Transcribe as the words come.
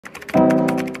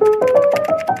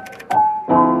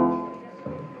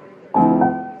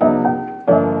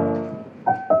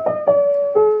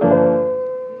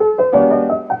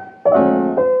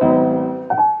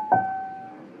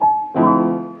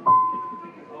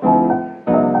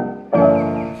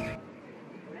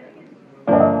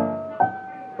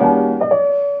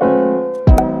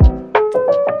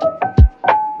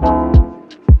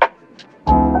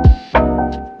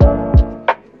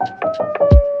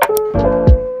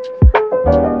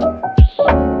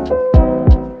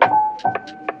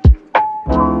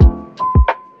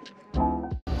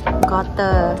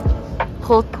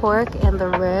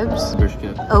ribs?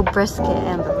 Brisket. Oh, brisket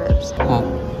and the ribs. Oh.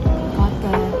 Got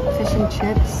the fish and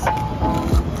chips.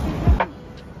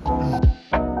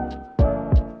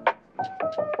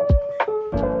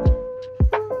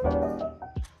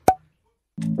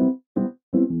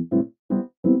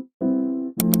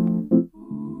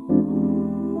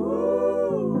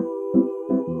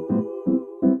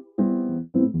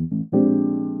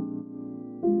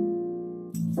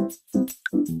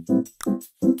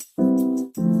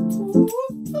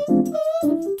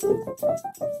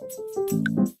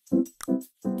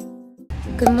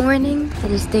 Good morning,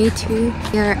 it is day 2.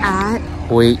 We are at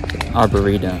Wait,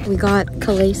 Arboretum. We got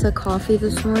Kalesa coffee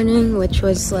this morning, which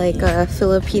was like a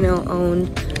Filipino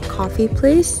owned coffee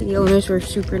place. The owners were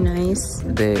super nice.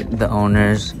 The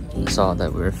owners saw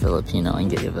that we were Filipino and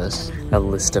gave us a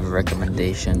list of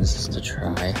recommendations to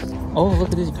try. Oh, look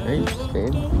at these grapes,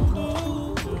 babe.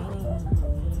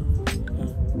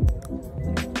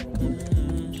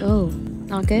 Oh,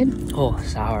 not good? Oh,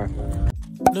 sour.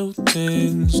 New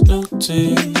things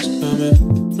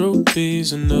coming.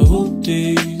 Rupees and the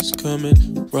hoodies coming.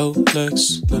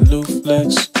 Rolex, the new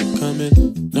flex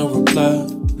coming. No reply,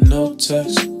 no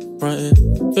text. Frontin',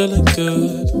 feeling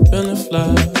good, feeling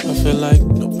fly. I feel like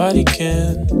nobody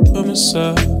can put me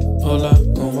aside. Hola,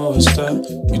 como esta?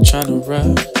 You tryna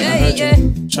rap? I heard you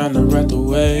tryna ride the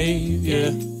wave,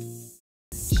 yeah.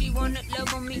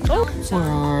 Where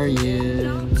are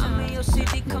you?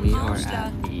 We are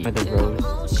at the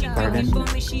Rose Garden.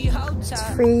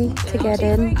 It's free to get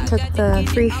in. Took the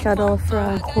free shuttle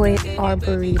from Hoyt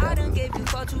Arboretum.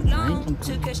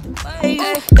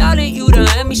 Darling, you done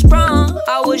had me sprung.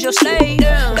 I was your slave.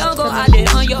 Don't go out there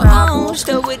on your own.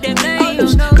 Still with them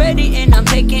names. Ready and I'm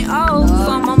taking off.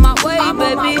 I'm on my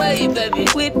way, baby.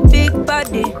 With big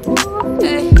body.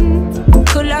 Hey,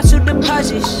 colossal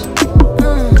deposits.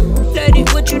 Lady,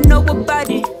 what you know about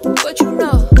it? What you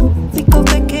know? We go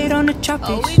vacate on the tropics.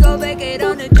 Oh, we go vacate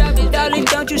on the tropics. Darling,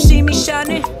 don't you see me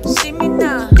shining? See me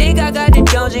now. Think I got the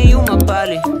Jones and you my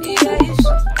body.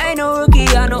 Ain't no rookie,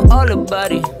 I know all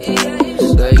about it.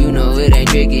 Girl, you know it ain't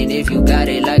tricking if you got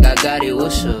it like I got it.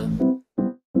 What's up?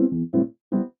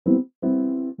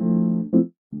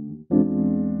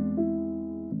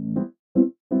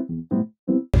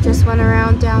 Just went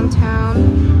around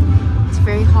downtown. It's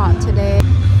very hot today.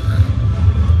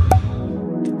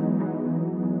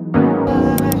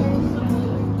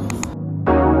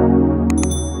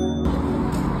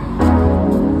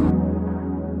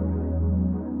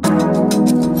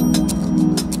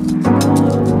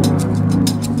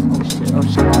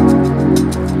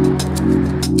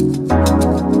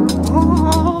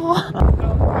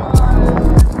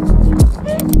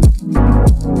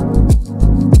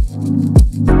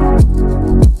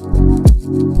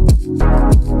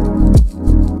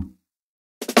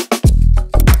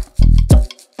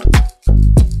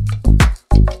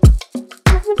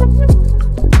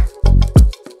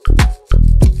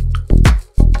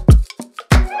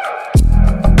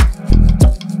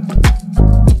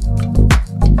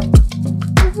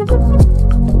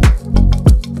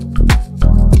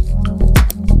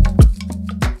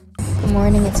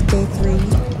 Morning, it's day 3.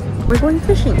 We're going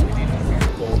fishing.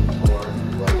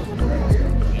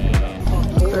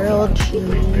 Grilled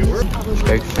cheese.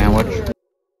 Steak sandwich.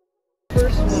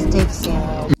 Steak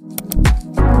sandwich.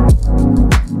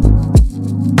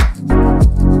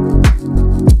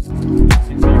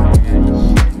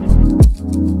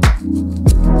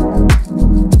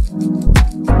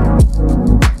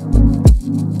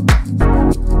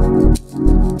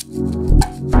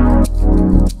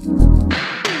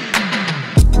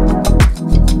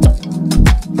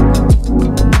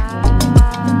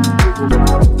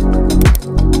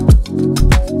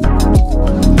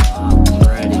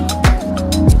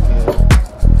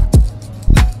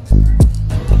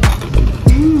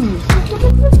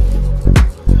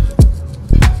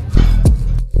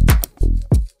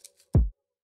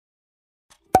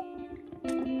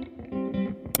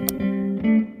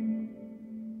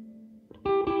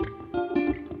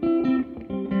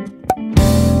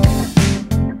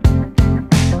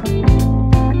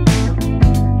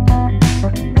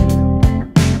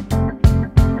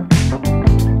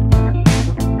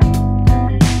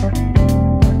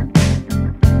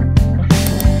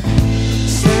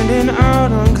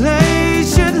 Out on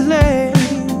glacier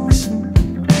lakes.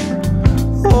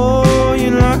 Oh,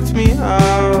 you knocked me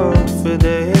out for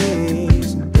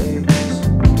days and days.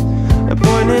 At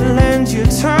pointed lens, you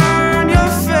turn your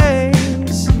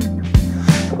face.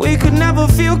 We could never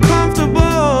feel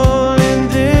comfortable in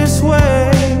this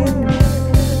way.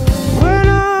 When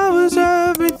I was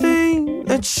everything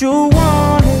that you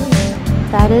wanted,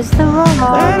 That is the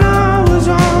raw. and I was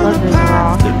on the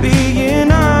path to be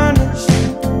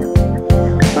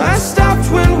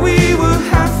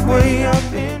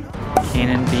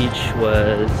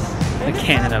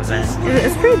an event.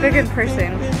 It's pretty big in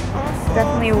person.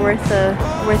 Definitely worth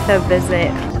a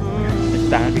visit. It's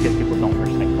bad because people don't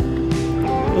respect it.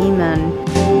 Amen.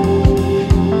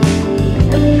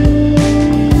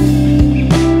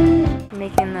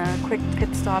 Making a quick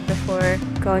pit stop before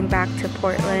going back to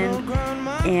Portland,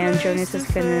 and Jonas is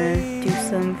gonna do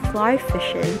some fly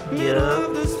fishing. Yeah.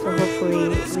 So hopefully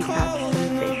we catch some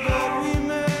fish.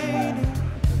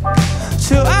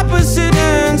 Till opposite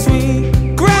ends we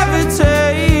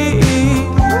gravitate.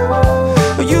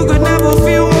 You could never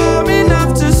feel warm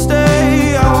enough to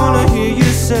stay. I wanna hear you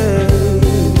say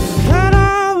that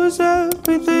I was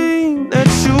everything that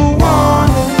you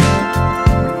wanted,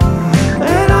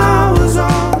 and I was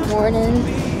all. Morning.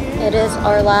 It is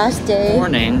our last day.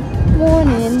 Morning.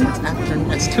 Morning.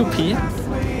 It's 2 p.m.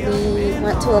 We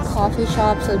went to a coffee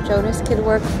shop so Jonas could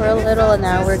work for a little, and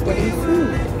now we're getting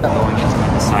food. Going into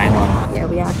an asylum. Yeah,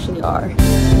 we actually are.